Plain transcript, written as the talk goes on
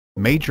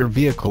Major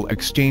Vehicle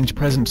Exchange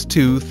presents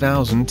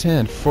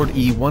 2010 Ford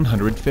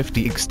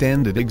E-150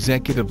 Extended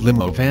Executive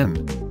Limo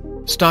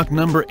Van. Stock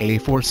number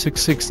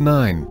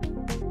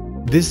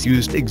A4669. This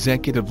used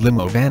executive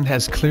limo van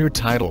has clear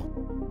title.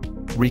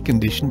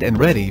 Reconditioned and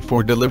ready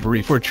for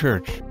delivery for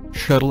church,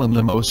 shuttle and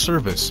limo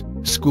service,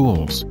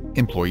 schools,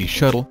 employee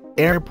shuttle,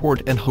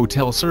 airport and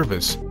hotel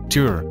service,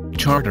 tour,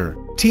 charter,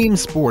 team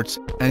sports,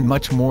 and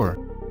much more.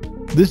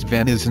 This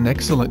van is in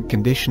excellent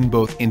condition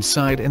both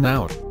inside and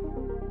out.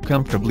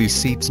 Comfortably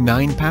seats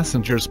 9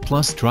 passengers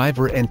plus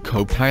driver and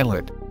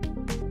co-pilot.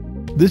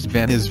 This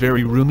van is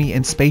very roomy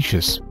and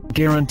spacious,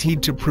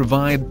 guaranteed to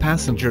provide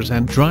passengers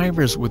and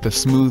drivers with a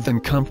smooth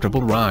and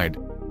comfortable ride.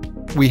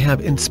 We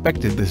have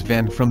inspected this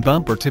van from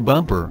bumper to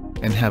bumper,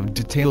 and have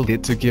detailed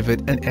it to give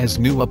it an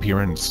as-new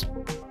appearance.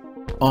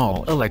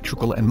 All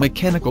electrical and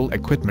mechanical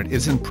equipment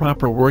is in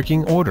proper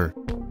working order.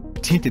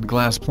 Tinted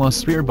glass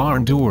plus rear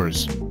barn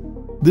doors.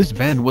 This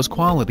van was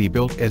quality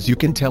built, as you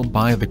can tell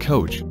by the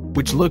coach,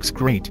 which looks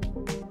great.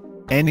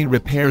 Any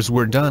repairs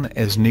were done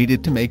as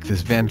needed to make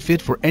this van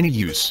fit for any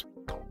use.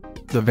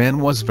 The van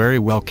was very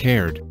well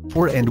cared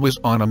for and was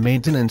on a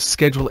maintenance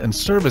schedule and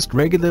serviced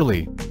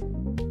regularly.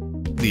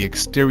 The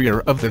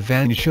exterior of the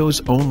van shows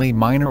only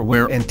minor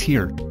wear and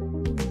tear.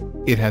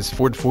 It has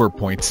Ford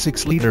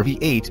 4.6-liter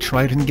V8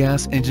 Triton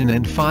gas engine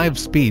and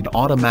 5-speed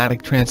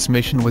automatic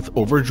transmission with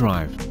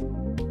overdrive.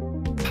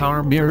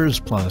 Power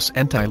mirrors plus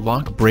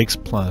anti-lock brakes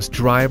plus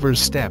driver's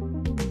step.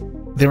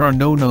 There are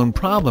no known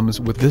problems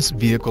with this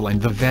vehicle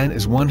and the van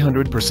is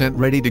 100%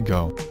 ready to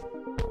go.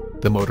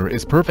 The motor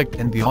is perfect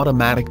and the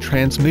automatic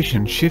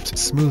transmission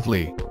shifts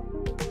smoothly.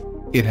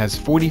 It has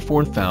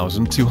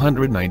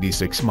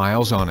 44,296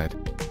 miles on it.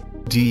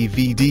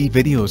 DVD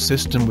video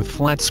system with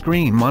flat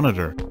screen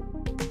monitor.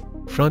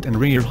 Front and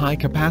rear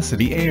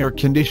high-capacity air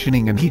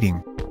conditioning and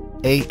heating.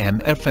 AM,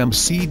 FM,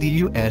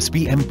 CD,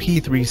 USB,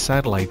 MP3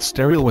 satellite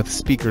stereo with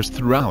speakers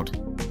throughout.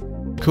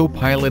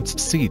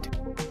 Co-pilot's seat.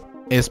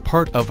 As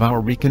part of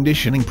our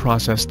reconditioning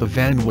process, the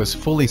van was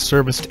fully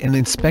serviced and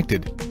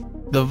inspected.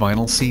 The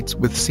vinyl seats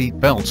with seat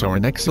belts are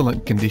in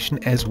excellent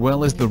condition as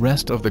well as the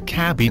rest of the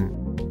cabin.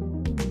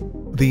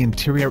 The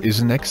interior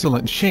is in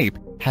excellent shape,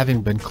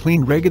 having been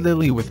cleaned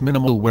regularly with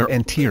minimal wear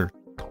and tear.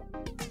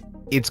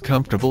 Its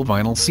comfortable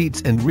vinyl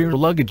seats and rear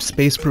luggage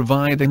space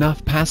provide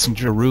enough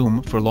passenger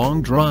room for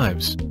long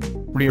drives.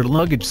 Rear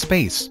luggage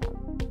space.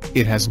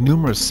 It has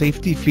numerous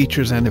safety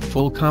features and a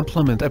full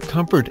complement of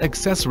comfort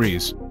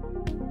accessories.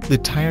 The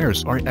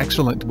tires are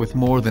excellent with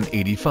more than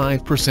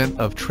 85%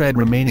 of tread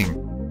remaining.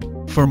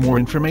 For more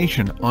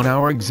information on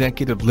our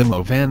executive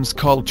limo vans,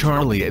 call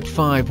Charlie at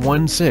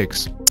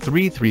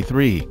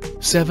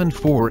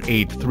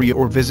 516-333-7483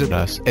 or visit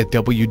us at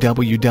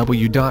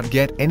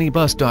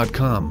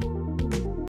www.getanybus.com.